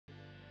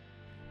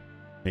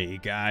Hey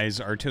guys,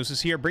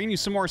 Artosis here, bringing you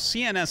some more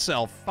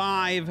CNSL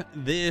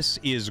 5. This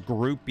is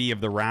Group B of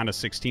the round of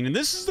 16, and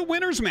this is the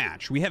winner's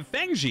match. We have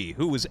Fengzi,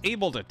 who was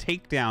able to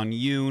take down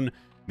Yoon,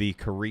 the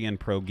Korean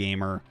pro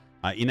gamer,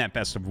 in that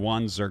best of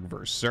one, Zerg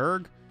vs.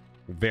 Zerg.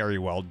 Very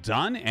well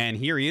done, and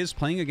here he is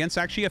playing against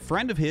actually a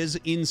friend of his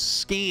in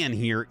Scan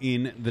here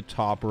in the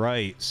top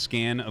right.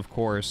 Scan, of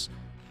course,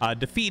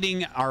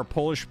 defeating our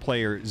Polish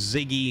player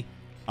Ziggy,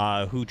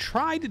 who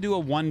tried to do a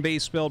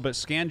one-base build, but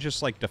Scan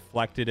just, like,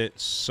 deflected it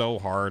so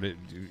hard.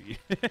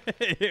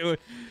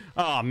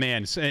 Oh,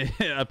 man.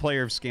 A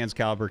player of Scan's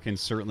caliber can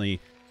certainly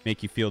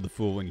make you feel the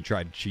fool when you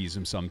try to cheese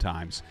him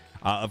sometimes.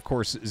 Of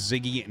course,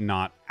 Ziggy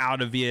not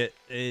out of it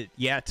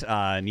yet.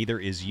 Neither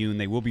is Yoon.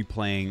 They will be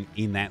playing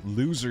in that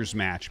losers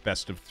match,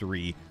 best of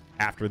 3,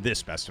 after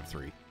this best of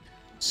 3.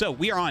 So,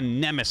 we are on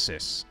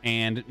Nemesis,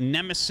 and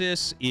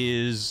Nemesis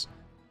is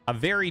a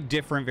very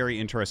different, very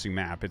interesting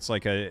map. It's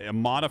like a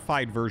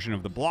modified version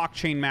of the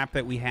blockchain map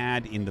that we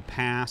had in the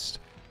past.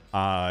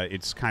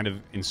 It's kind of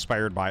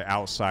inspired by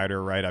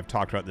Outsider, right? I've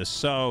talked about this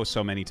so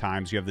many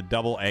times. You have the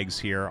double eggs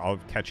here. I'll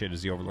catch it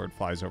as the Overlord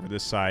flies over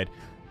this side.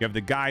 You have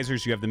the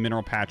geysers. You have the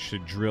mineral patch to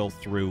drill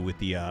through with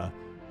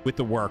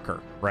the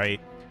worker, right?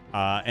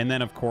 And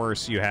then, of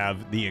course, you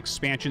have the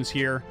expansions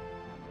here.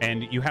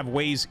 And you have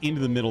ways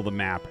into the middle of the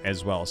map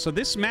as well. So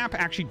this map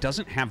actually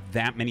doesn't have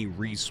that many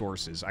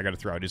resources, I got to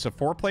throw out. It's a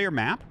 4-player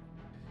map,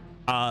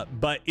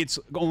 but it's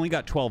only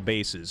got 12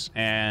 bases.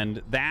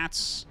 And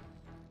that's,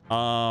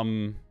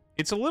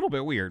 it's a little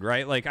bit weird,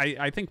 right? Like,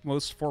 I think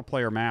most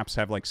 4-player maps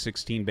have, like,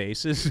 16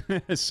 bases.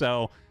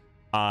 So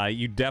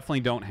you definitely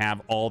don't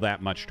have all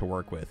that much to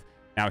work with.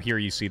 Now, here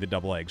you see the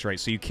double eggs, right?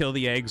 So you kill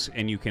the eggs,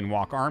 and you can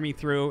walk army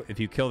through. If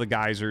you kill the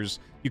geysers,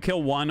 you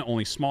kill one,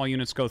 only small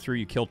units go through.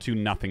 You kill two,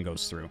 nothing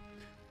goes through,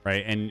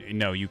 right? And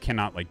no, you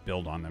cannot, like,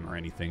 build on them or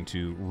anything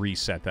to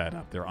reset that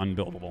up. They're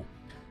unbuildable.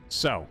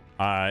 So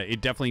it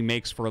definitely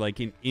makes for,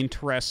 like, an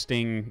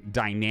interesting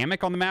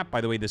dynamic on the map.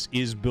 By the way, this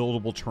is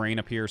buildable terrain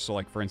up here. So,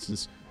 like, for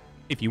instance,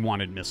 if you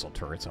wanted missile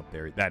turrets up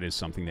there, that is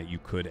something that you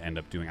could end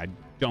up doing. I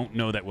don't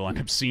know that we'll end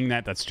up seeing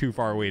that. That's too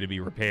far away to be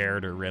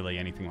repaired or really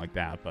anything like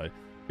that, but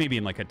maybe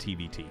in like a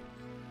TVT.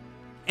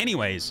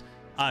 Anyways,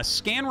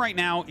 Scan right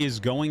now is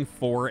going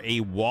for a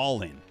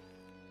wall-in.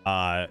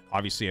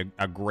 Obviously,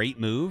 a great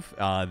move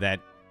that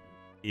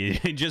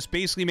it just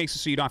basically makes it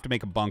so you don't have to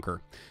make a bunker.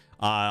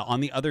 On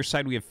the other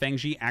side, we have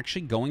Fengzi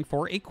actually going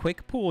for a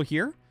quick pool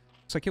here.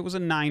 Looks like it was a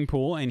 9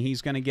 pool, and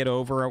he's going to get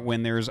over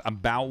when there's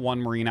about 1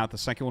 Marine out. The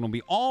second one will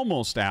be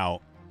almost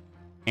out.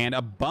 And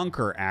a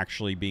bunker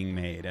actually being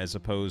made as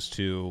opposed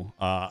to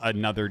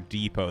another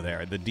depot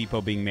there. The depot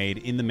being made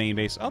in the main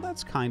base. Oh,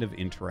 that's kind of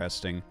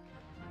interesting.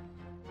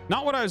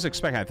 Not what I was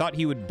expecting. I thought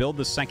he would build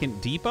the second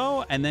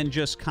depot and then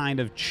just kind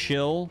of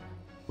chill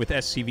with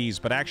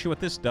SCVs. But actually what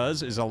this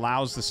does is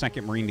allows the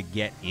second Marine to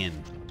get in.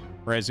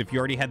 Whereas if you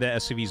already had the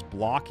SCVs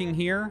blocking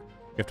here,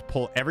 you have to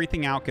pull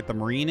everything out, get the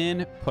Marine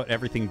in, put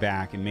everything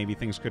back, and maybe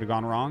things could have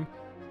gone wrong.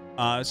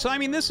 So, I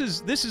mean, this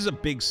is a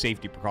big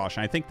safety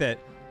precaution. I think that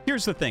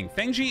here's the thing.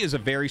 Fengzi is a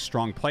very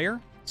strong player.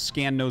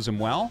 Scan knows him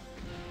well.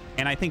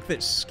 And I think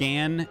that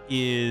Scan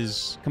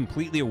is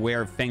completely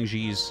aware of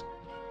Fengzi's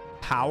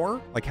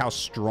power, like how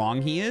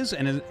strong he is.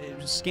 And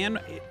Scan,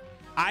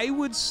 I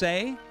would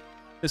say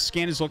that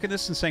Scan is looking at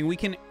this and saying we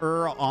can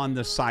err on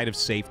the side of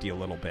safety a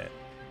little bit.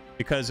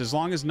 Because as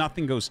long as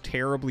nothing goes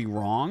terribly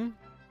wrong,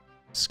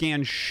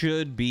 Scan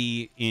should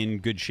be in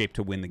good shape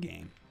to win the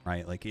game,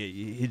 right? Like,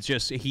 it's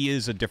just, he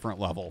is a different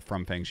level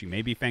from Fengzi.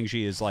 Maybe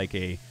Fengzi is like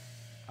a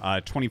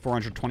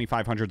 2400,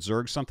 2500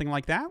 Zerg, something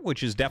like that,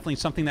 which is definitely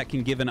something that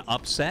can give an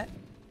upset.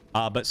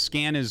 But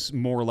Scan is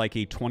more like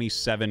a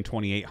 27,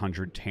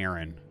 2800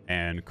 Terran,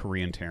 and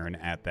Korean Terran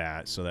at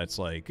that. So that's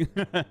like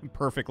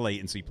perfect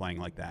latency playing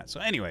like that. So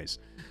anyways,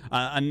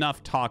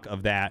 enough talk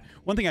of that.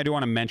 One thing I do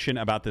want to mention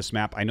about this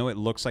map, I know it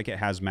looks like it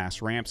has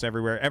mass ramps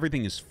everywhere.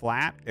 Everything is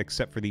flat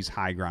except for these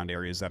high ground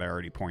areas that I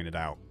already pointed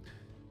out.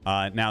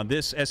 Now,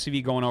 this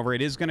SCV going over,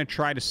 it is going to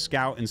try to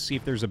scout and see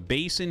if there's a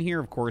base in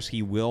here. Of course,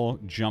 he will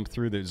jump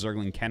through. The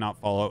Zergling cannot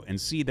follow and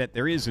see that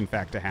there is, in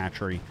fact, a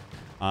hatchery,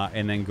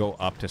 and then go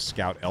up to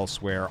scout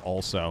elsewhere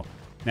also.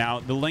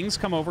 Now, the Lings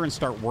come over and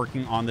start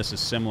working on this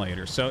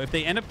assimilator. So if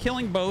they end up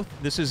killing both,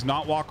 this is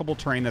not walkable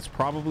terrain. That's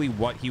probably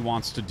what he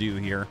wants to do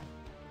here.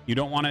 You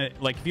don't want to,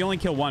 like, if you only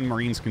kill one,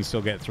 Marines can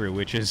still get through,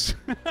 which is,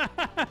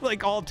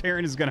 like, all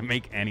Terran is going to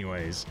make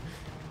anyways.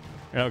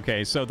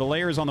 Okay, so the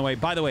layer is on the way.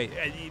 By the way,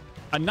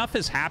 enough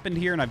has happened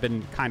here, and I've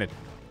been kind of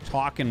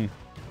talking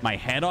my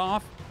head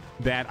off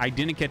that I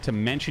didn't get to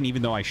mention,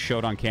 even though I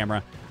showed on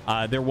camera.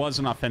 There was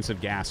an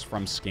offensive gas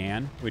from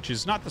Scan, which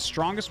is not the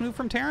strongest move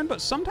from Terran, but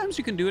sometimes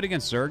you can do it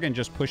against Zerg and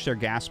just push their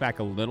gas back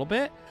a little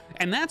bit,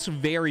 and that's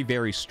very,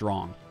 very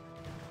strong.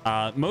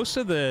 Most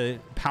of the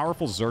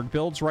powerful Zerg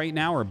builds right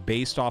now are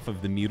based off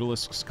of the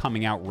Mutalisks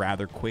coming out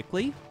rather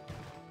quickly,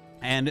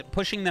 and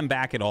pushing them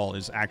back at all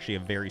is actually a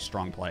very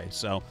strong play.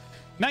 So,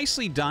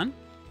 nicely done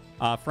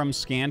from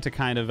Scan to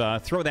kind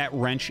of throw that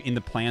wrench in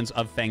the plans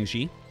of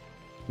Fengzi.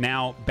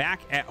 Now,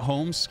 back at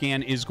home,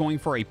 Scan is going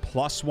for a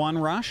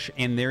 +1 rush,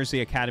 and there's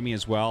the Academy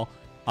as well.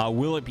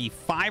 Will it be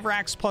 5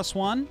 racks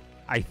 +1?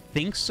 I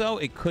think so.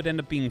 It could end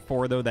up being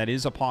 4, though. That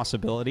is a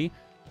possibility.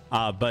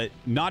 But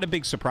not a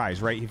big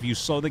surprise, right? If you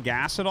slow the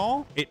gas at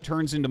all, it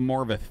turns into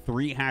more of a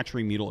 3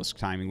 hatchery Mutalisk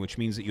timing, which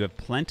means that you have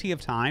plenty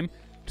of time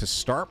to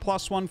start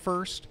 +1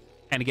 first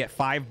and to get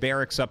 5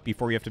 barracks up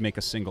before you have to make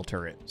a single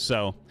turret.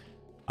 So,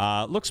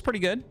 looks pretty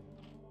good.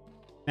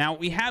 Now,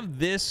 we have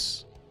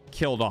this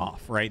killed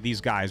off, right?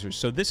 These geysers.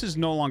 So this is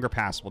no longer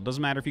passable.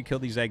 Doesn't matter if you kill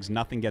these eggs,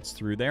 nothing gets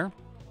through there.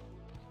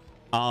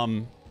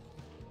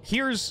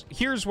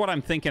 Here's what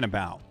I'm thinking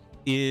about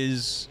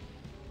is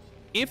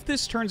if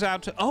this turns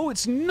out to... Oh,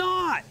 it's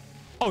not!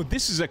 Oh,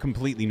 this is a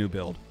completely new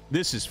build.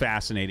 This is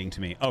fascinating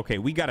to me. Okay,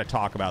 we got to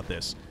talk about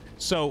this.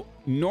 So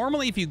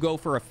normally if you go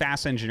for a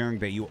fast engineering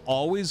bay, you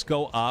always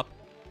go up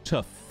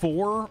to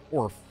 4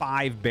 or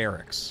 5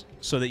 barracks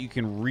so that you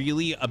can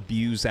really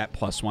abuse that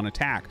 +1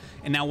 attack.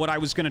 And now what I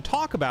was going to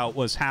talk about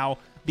was how,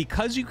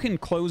 because you can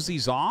close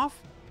these off,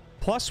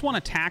 +1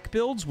 attack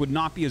builds would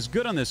not be as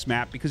good on this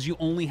map because you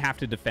only have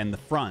to defend the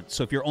front.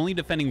 So if you're only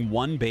defending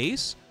one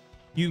base,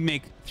 you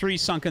make 3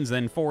 Sunkens,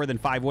 then 4, then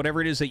 5, whatever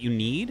it is that you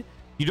need.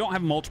 You don't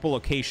have multiple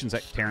locations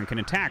that Terran can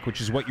attack,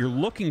 which is what you're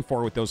looking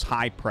for with those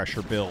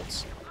high-pressure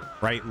builds,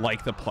 right?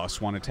 Like the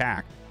 +1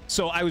 attack.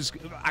 So I was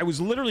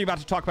literally about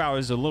to talk about I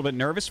was a little bit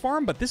nervous for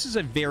him, but this is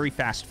a very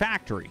fast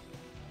factory.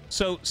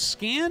 So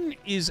Scan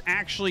is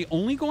actually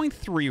only going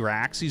 3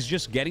 racks. He's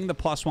just getting the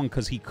 +1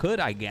 because he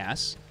could, I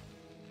guess,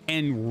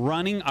 and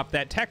running up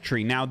that tech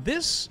tree. Now,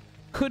 this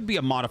could be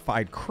a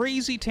modified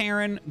Crazy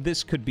Terran.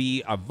 This could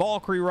be a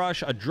Valkyrie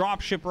rush, a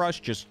dropship rush,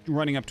 just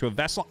running up to a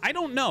vessel. I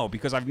don't know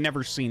because I've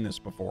never seen this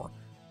before.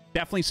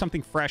 Definitely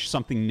something fresh,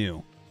 something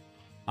new.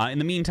 In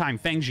the meantime,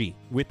 Fengzi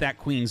with that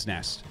Queen's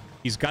Nest.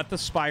 He's got the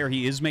Spire.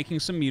 He is making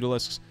some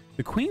Mutalisks.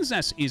 The Queen's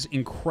Nest is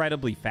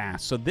incredibly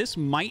fast, so this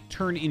might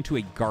turn into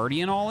a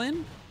Guardian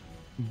all-in,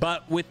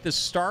 but with the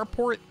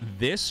starport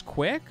this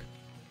quick,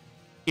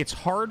 it's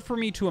hard for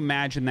me to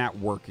imagine that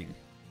working.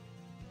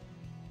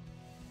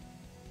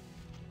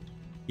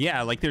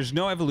 Yeah, like there's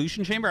no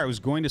evolution chamber. I was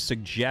going to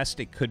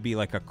suggest it could be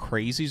like a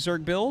crazy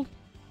Zerg build.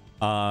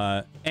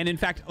 And in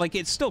fact, like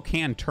it still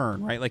can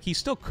turn, right? Like he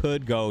still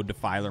could go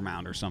Defiler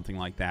Mound or something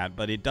like that,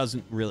 but it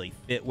doesn't really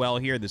fit well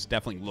here. This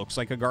definitely looks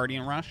like a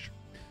Guardian Rush.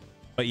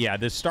 But yeah,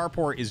 this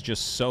starport is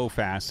just so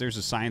fast. There's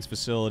a science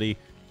facility.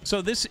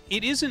 So this,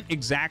 it isn't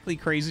exactly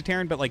Crazy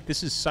Terran, but like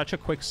this is such a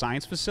quick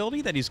science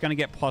facility that he's going to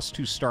get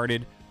 +2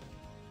 started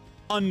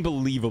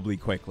unbelievably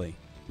quickly.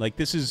 Like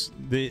this is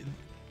the...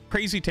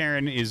 Crazy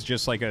Terran is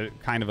just like a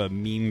kind of a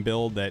meme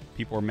build that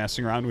people were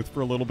messing around with for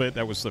a little bit.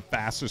 That was the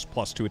fastest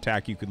 +2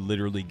 attack you could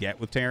literally get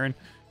with Terran.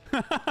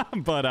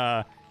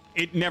 But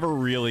it never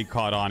really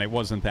caught on. It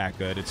wasn't that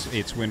good.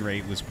 Its win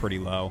rate was pretty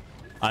low.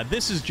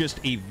 This is just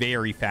a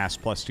very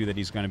fast +2 that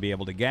he's going to be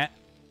able to get.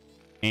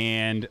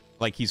 And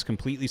like he's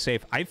completely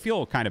safe. I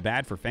feel kind of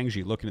bad for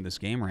Fengzi looking at this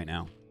game right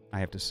now, I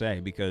have to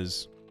say,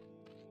 because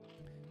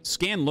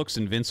Scan looks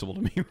invincible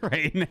to me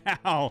right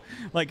now.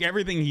 Like,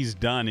 everything he's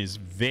done is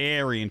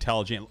very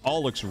intelligent.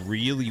 All looks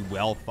really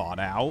well thought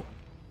out.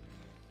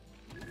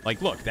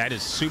 Like, look, that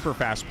is super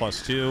fast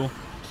 +2.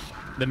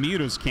 The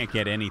Mutas can't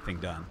get anything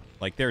done.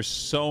 Like, there's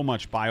so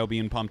much bio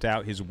being pumped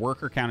out. His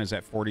worker count is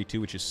at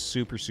 42, which is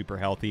super, super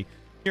healthy.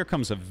 Here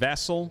comes a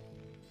vessel.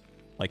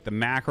 Like, the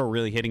macro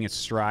really hitting its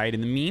stride.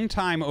 In the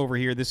meantime, over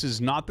here, this is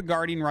not the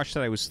Guardian Rush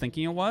that I was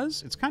thinking it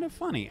was. It's kind of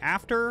funny.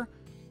 After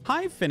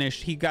Hive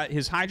finished, he got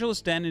his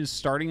Hydralisk Den and his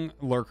starting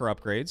lurker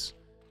upgrades,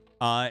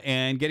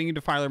 and getting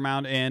into Defiler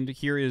Mound, and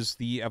here is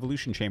the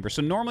Evolution Chamber.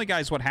 So normally,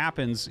 guys, what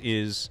happens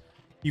is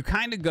you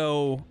kind of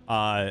go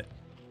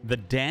the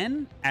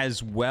Den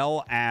as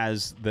well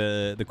as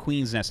the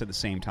Queen's Nest at the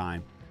same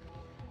time.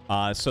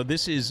 So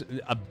this is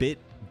a bit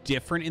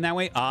different in that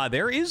way.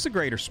 There is the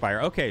Greater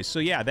Spire. Okay, so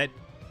yeah, that...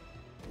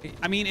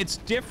 I mean, it's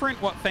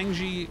different what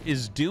Fengzi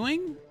is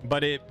doing,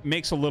 but it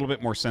makes a little bit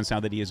more sense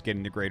now that he is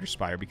getting the Greater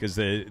Spire, because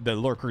the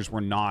lurkers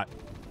were not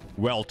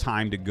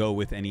well-timed to go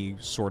with any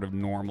sort of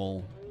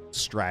normal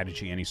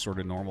strategy, any sort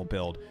of normal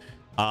build.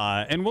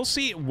 And we'll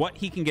see what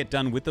he can get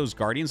done with those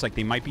Guardians. Like,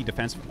 they might be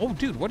defensive. Oh,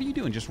 dude, what are you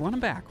doing? Just run him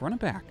back. Run him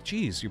back.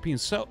 Jeez, you're being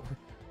so...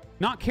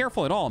 not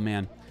careful at all,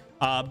 man.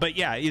 But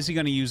yeah, is he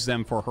going to use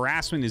them for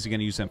harassment? Is he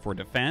going to use them for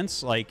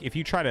defense? Like, if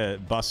you try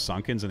to bust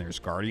Sunkens and there's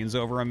Guardians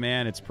over him,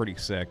 man, it's pretty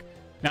sick.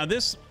 Now,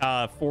 this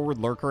forward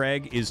lurker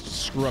egg is to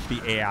screw up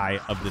the AI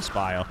of this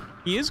bio.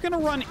 He is going to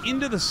run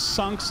into the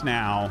Sunks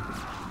now.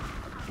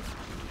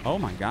 Oh,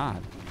 my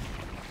God.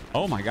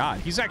 Oh, my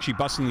God. He's actually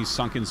busting these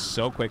Sunkens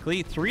so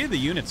quickly. 3 of the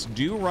units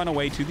do run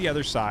away to the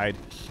other side.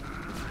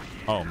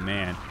 Oh,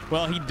 man.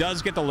 Well, he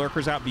does get the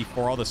lurkers out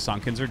before all the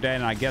Sunkens are dead,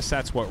 and I guess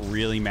that's what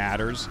really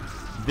matters.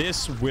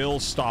 This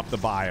will stop the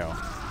bio.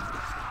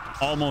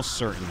 Almost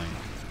certainly.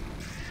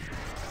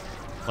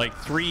 Like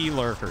 3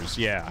 lurkers,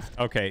 yeah.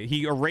 Okay,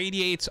 he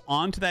irradiates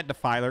onto that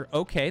Defiler.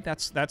 Okay,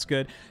 that's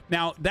good.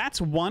 Now,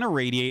 that's 1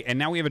 irradiate, and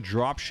now we have a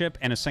dropship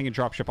and a second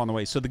dropship on the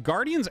way. So the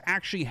Guardians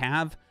actually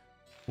have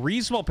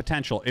reasonable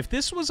potential. If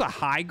this was a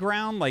high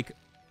ground, like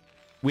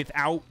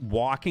without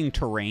walking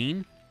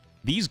terrain,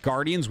 these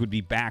Guardians would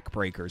be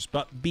backbreakers.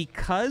 But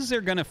because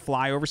they're going to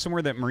fly over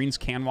somewhere that Marines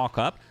can walk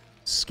up,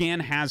 Scan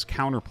has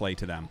counterplay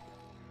to them.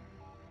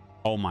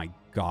 Oh my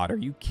God, are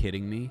you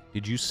kidding me?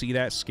 Did you see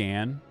that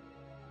Scan?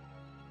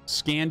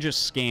 Scan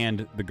just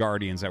scanned the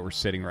Guardians that were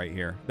sitting right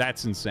here.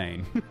 That's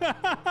insane.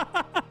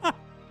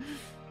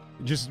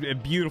 Just a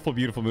beautiful,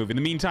 beautiful move. In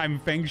the meantime,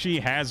 Fengzi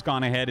has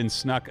gone ahead and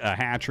snuck a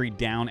hatchery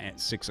down at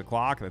 6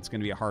 o'clock. That's going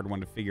to be a hard one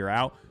to figure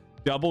out.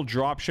 Double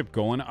dropship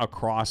going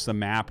across the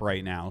map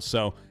right now.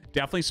 So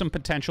definitely some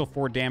potential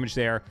for damage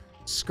there.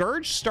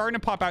 Scourge starting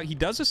to pop out. He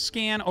does a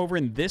scan over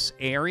in this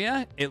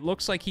area. It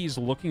looks like he's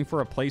looking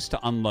for a place to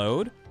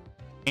unload.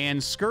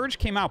 And Scourge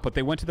came out, but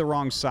they went to the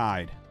wrong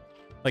side.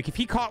 Like, if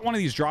he caught one of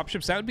these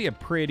dropships, that would be a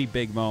pretty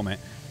big moment.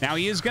 Now,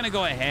 he is going to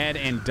go ahead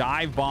and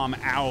dive bomb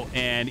out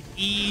and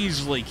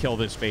easily kill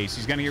this base.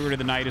 He's going to get rid of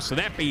the Nidus, so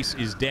that base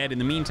is dead. In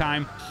the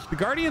meantime, the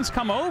Guardians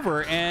come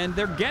over, and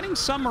they're getting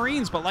some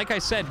Marines. But like I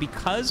said,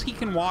 because he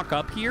can walk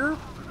up here,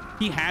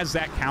 he has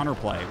that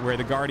counterplay where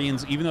the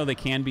Guardians, even though they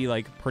can be,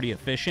 like, pretty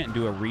efficient and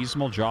do a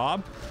reasonable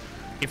job,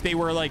 if they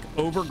were, like,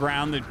 over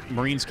ground that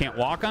Marines can't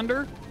walk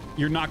under,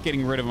 you're not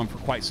getting rid of him for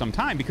quite some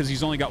time because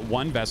he's only got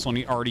one vessel and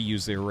he already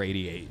used the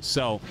irradiate.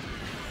 So,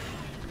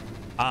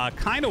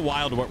 kind of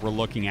wild what we're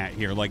looking at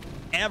here. Like,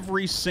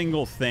 every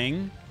single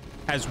thing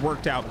has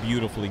worked out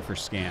beautifully for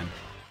Scan.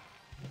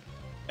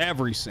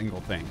 Every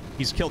single thing.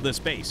 He's killed this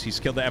base. He's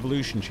killed the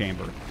evolution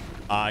chamber.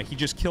 He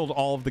just killed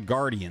all of the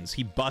Guardians.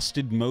 He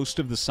busted most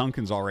of the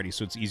Sunkens already,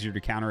 so it's easier to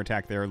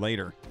counterattack there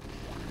later.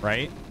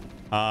 Right?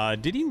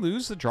 Did he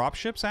lose the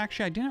dropships,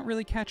 actually? I didn't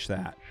really catch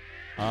that.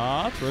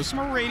 Throw some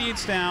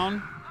irradiates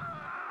down.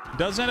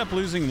 Does end up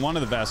losing one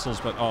of the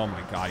vessels, but oh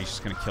my God, he's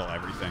just going to kill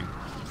everything.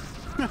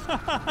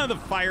 The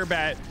fire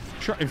bat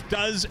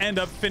does end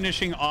up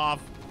finishing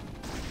off.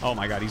 Oh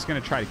my God, he's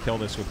going to try to kill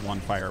this with one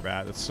fire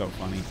bat. That's so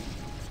funny.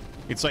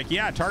 It's like,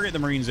 yeah, target the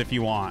Marines if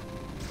you want.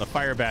 The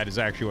fire bat is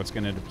actually what's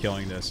going to end up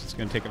killing this. It's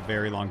going to take a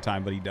very long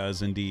time, but he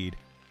does indeed.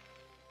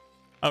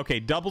 Okay,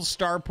 double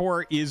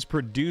starport is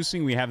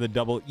producing. We have the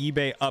double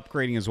eBay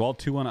upgrading as well.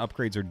 2-1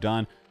 upgrades are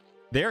done.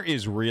 There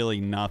is really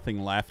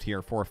nothing left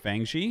here for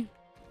Fengzi.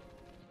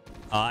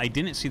 I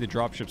didn't see the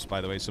dropships,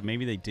 by the way, so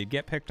maybe they did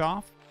get picked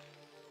off.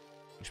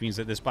 Which means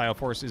that this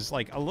Bioforce is,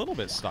 like, a little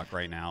bit stuck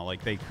right now.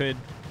 Like, they could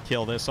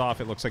kill this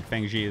off. It looks like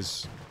Fengzi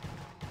is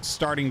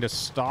starting to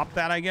stop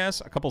that, I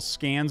guess. A couple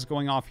scans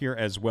going off here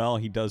as well.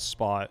 He does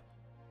spot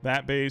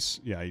that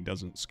base. Yeah, he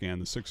doesn't scan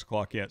the 6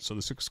 o'clock yet, so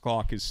the 6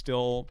 o'clock is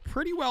still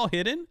pretty well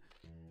hidden.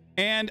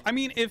 And, I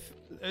mean, if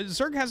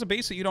Zerg has a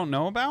base that you don't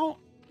know about,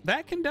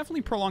 that can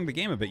definitely prolong the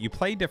game a bit. You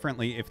play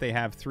differently if they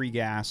have 3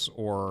 gas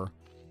or...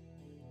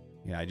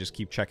 Yeah, I just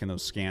keep checking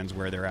those scans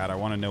where they're at. I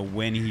want to know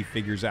when he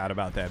figures out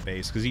about that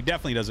base, because he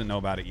definitely doesn't know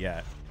about it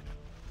yet.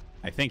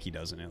 I think he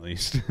doesn't, at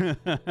least.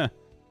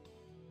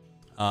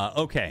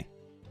 Okay.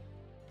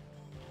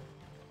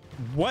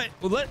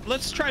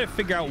 Let's try to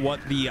figure out what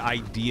the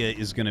idea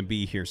is going to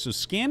be here. So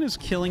Scan is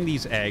killing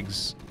these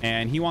eggs,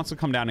 and he wants to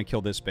come down and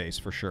kill this base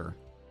for sure.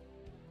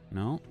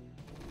 No.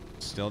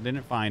 Still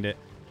didn't find it.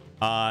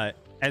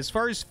 As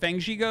far as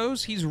Fengzi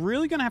goes, he's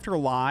really going to have to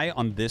rely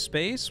on this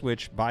base,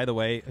 which, by the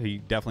way, he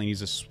definitely needs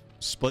to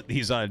split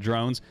these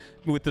drones.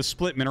 With the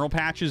split mineral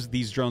patches,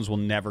 these drones will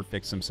never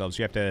fix themselves.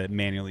 You have to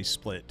manually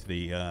split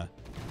the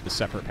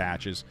separate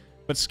patches.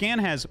 But Scan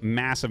has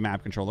massive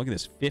map control. Look at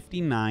this.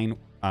 59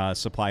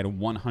 supply to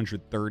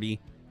 130.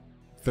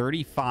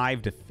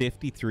 35 to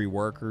 53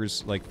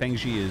 workers. Like,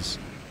 Fengzi is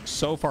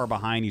so far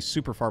behind. He's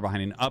super far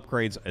behind in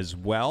upgrades as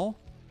well.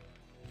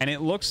 And it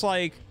looks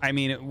like, I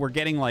mean, we're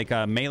getting like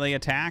a melee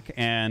attack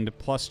and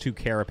 +2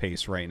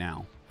 carapace right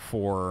now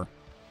for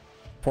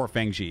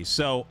Fengzi.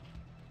 So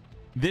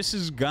this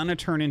is gonna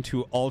turn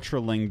into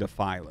Ultraling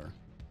Defiler.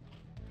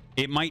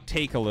 It might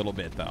take a little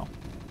bit though.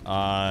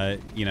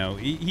 You know,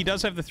 he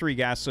does have the 3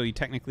 gas, so he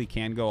technically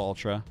can go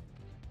Ultra.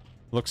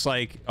 Looks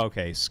like,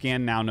 okay,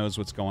 Scan now knows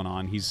what's going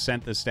on. He's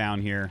sent this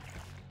down here.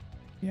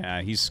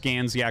 Yeah, he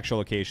scans the actual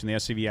location. The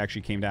SCV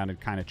actually came down to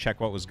kind of check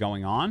what was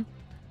going on.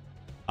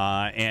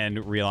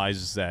 And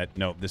realizes that,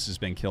 nope, this has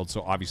been killed,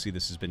 so obviously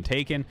this has been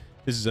taken.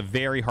 This is a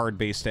very hard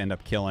base to end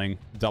up killing.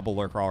 Double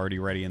Lurker already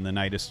ready, and the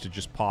Nidus to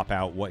just pop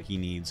out what he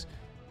needs.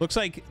 Looks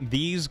like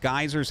these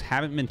geysers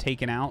haven't been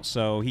taken out,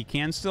 so he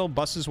can still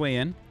bust his way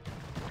in.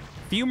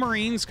 Few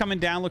Marines coming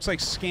down. Looks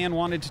like Scan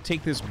wanted to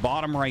take this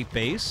bottom right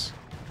base,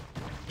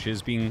 which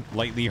is being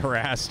lightly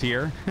harassed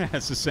here.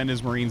 Has to send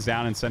his Marines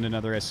down and send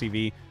another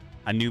SCV.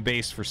 A new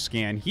base for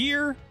Scan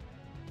here.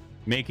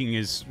 Making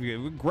his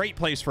great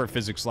place for a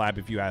physics lab,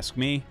 if you ask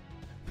me.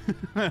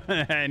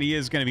 And he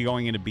is going to be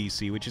going into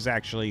BC, which is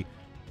actually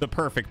the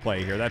perfect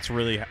play here. That's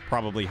really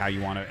probably how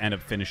you want to end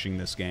up finishing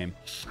this game.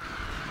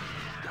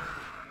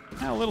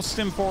 Now, a little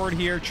stim forward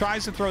here.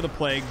 Tries to throw the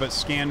Plague, but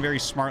Scan very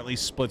smartly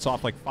splits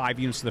off like 5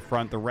 units to the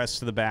front, the rest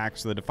to the back.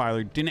 So the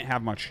Defiler didn't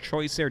have much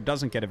choice there.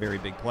 Doesn't get a very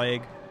big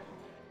Plague.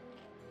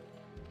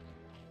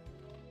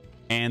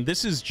 And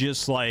this is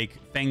just like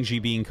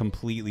Fengzi being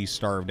completely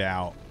starved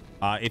out.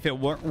 If it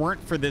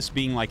weren't for this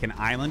being like an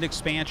island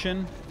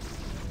expansion...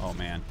 Oh,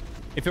 man.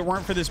 If it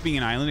weren't for this being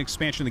an island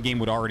expansion, the game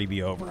would already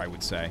be over, I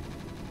would say.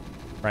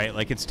 Right?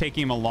 Like, it's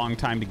taking him a long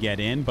time to get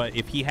in, but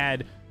if he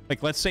had...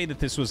 Like, let's say that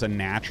this was a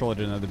natural at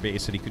another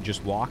base that he could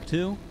just walk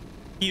to,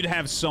 he'd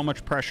have so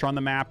much pressure on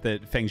the map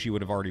that Fengzi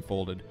would have already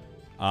folded.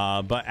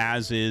 But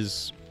as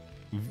is,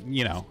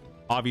 you know,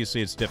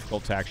 obviously it's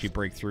difficult to actually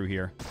break through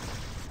here.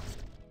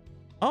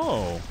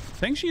 Oh,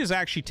 Fengzi is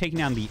actually taking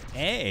down the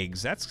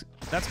eggs. That's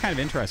kind of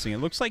interesting. It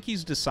looks like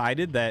he's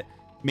decided that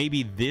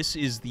maybe this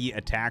is the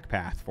attack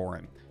path for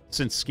him.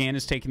 Since Scan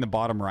is taking the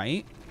bottom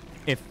right,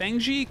 if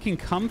Fengzi can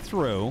come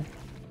through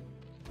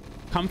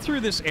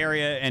this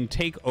area and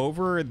take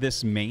over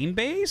this main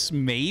base,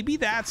 maybe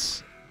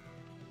that's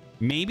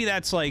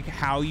like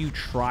how you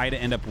try to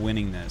end up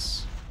winning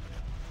this.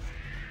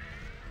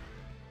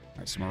 All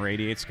right, some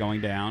irradiates going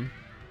down.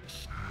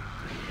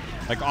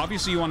 Like,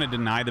 obviously you want to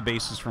deny the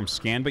bases from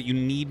Scan, but you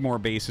need more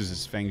bases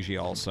as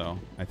Fengzi also.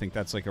 I think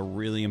that's like a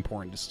really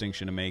important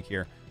distinction to make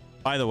here.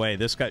 By the way,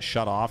 this got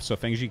shut off, so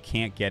Fengzi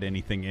can't get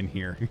anything in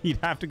here. He'd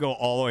have to go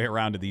all the way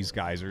around to these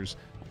geysers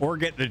or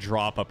get the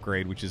drop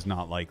upgrade, which is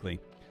not likely.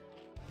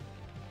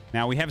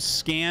 Now, we have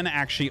Scan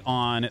actually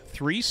on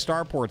 3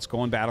 starports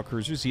going battle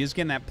cruisers. He is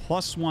getting that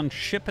 +1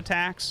 ship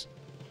attacks.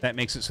 That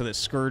makes it so that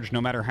Scourge,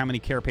 no matter how many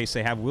carapace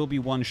they have, will be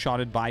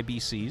one-shotted by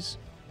BCs.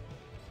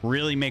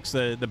 Really makes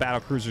the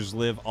battle cruisers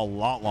live a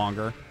lot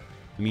longer. In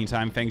the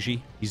meantime, Fengzi,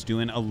 he's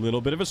doing a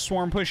little bit of a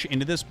swarm push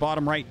into this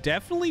bottom right.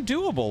 Definitely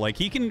doable. Like,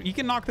 he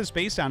can knock this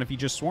base down if he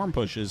just swarm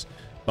pushes.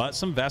 But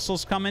some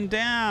vessels coming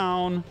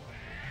down. All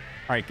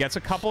right, gets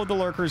a couple of the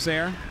lurkers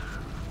there.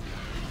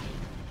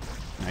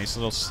 Nice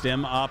little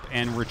stim up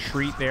and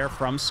retreat there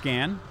from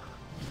Scan.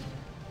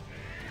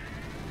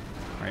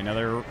 All right,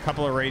 another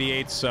couple of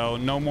radiates, so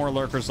no more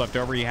lurkers left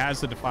over. He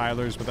has the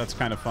defilers, but that's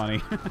kind of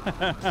funny.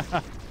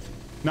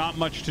 Not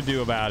much to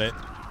do about it.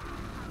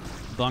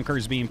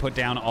 Bunkers being put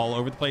down all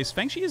over the place.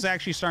 Fengzi is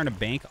actually starting to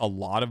bank a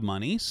lot of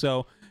money,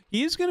 so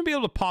he is going to be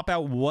able to pop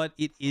out what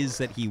it is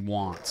that he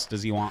wants.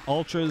 Does he want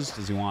ultras?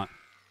 Does he want...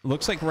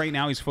 Looks like right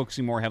now he's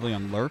focusing more heavily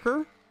on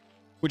lurker,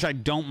 which I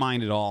don't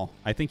mind at all.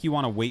 I think you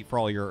want to wait for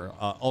all your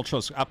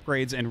ultras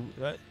upgrades and,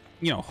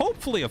 you know,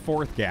 hopefully a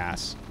 4th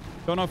gas.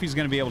 Don't know if he's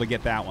going to be able to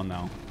get that one,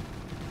 though.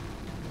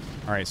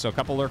 All right, so a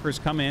couple lurkers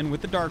come in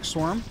with the Dark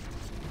Swarm.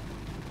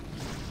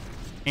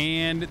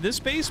 And this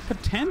base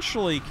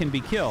potentially can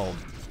be killed.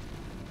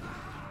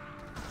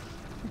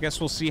 I guess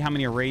we'll see how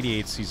many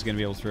irradiates he's going to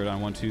be able to throw down.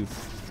 1, 2,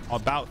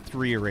 about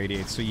 3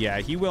 irradiates. So, yeah,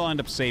 he will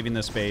end up saving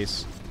this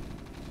base.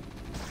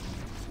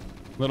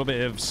 A little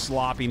bit of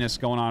sloppiness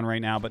going on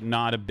right now, but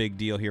not a big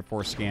deal here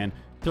for Scan.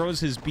 Throws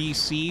his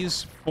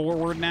BCs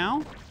forward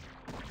now.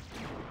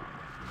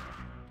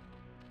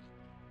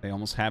 They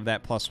almost have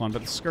that +1,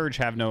 but the Scourge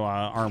have no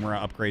armor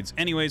upgrades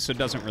anyway, so it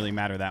doesn't really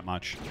matter that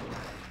much.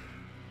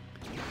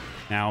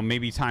 Now,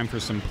 maybe time for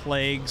some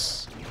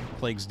Plagues.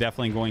 Plague's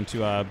definitely going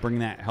to bring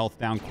that health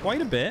down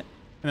quite a bit.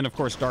 And then, of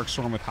course, Dark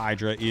Storm with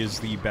Hydra is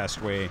the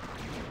best way.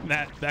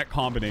 That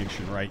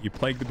combination, right? You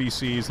Plague the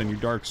BCs, and you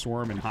Dark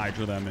Storm and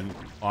Hydra them, and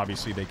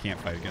obviously they can't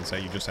fight against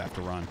that. You just have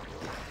to run.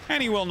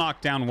 And he will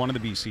knock down one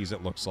of the BCs,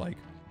 it looks like.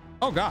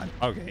 Oh, God.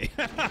 Okay.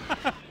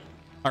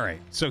 All right,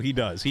 so he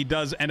does. He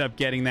does end up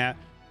getting that.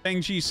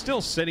 Fengzi's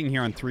still sitting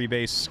here on 3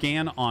 base.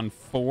 Scan on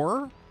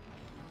 4.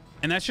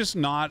 And that's just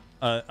not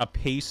a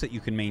pace that you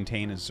can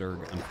maintain as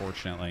Zerg,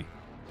 unfortunately.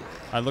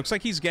 Looks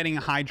like he's getting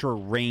Hydra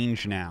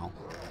range now.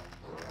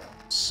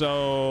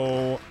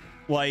 So,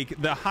 like,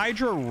 the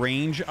Hydra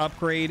range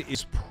upgrade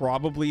is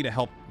probably to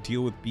help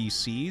deal with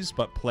BCs,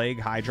 but Plague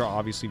Hydra,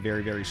 obviously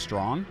very, very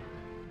strong.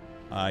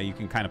 You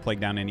can kind of plague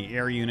down any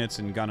air units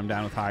and gun them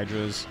down with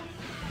Hydras.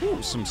 Ooh,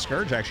 some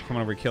Scourge actually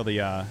coming over to kill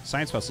the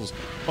Science Vessels.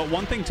 But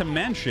one thing to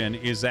mention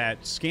is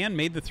that Scan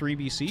made the 3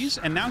 BCs,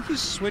 and now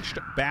he's switched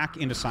back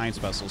into Science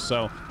Vessels.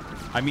 So,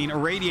 I mean,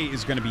 Irradiate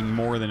is going to be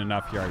more than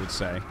enough here, I would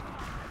say.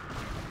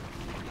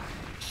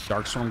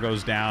 Darkstorm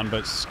goes down,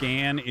 but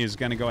Scan is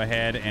going to go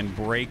ahead and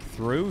break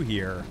through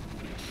here.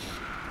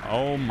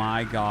 Oh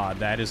my God,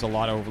 that is a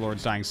lot of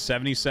Overlords dying.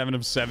 77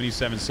 of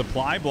 77.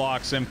 Supply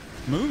blocks him,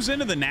 moves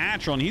into the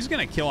natural, and he's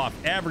going to kill off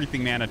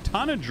everything, man. A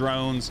ton of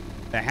drones.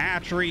 The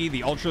hatchery,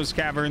 the Ultras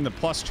Cavern, the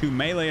 +2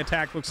 melee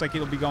attack looks like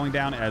it'll be going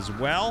down as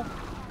well.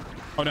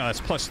 Oh no,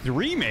 that's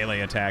 +3 melee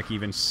attack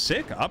even.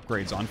 Sick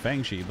upgrades on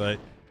Fengzi, but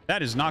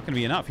that is not going to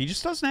be enough. He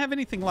just doesn't have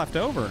anything left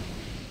over.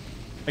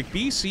 Like,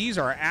 BCs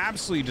are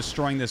absolutely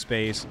destroying this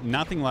base.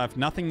 Nothing left,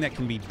 nothing that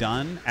can be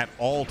done at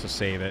all to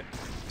save it.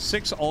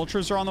 6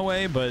 Ultras are on the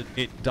way, but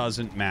it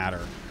doesn't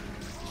matter.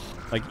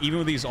 Like, even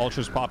with these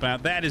Ultras popping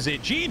out, that is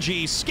it.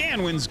 GG,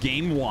 Scan wins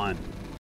game 1.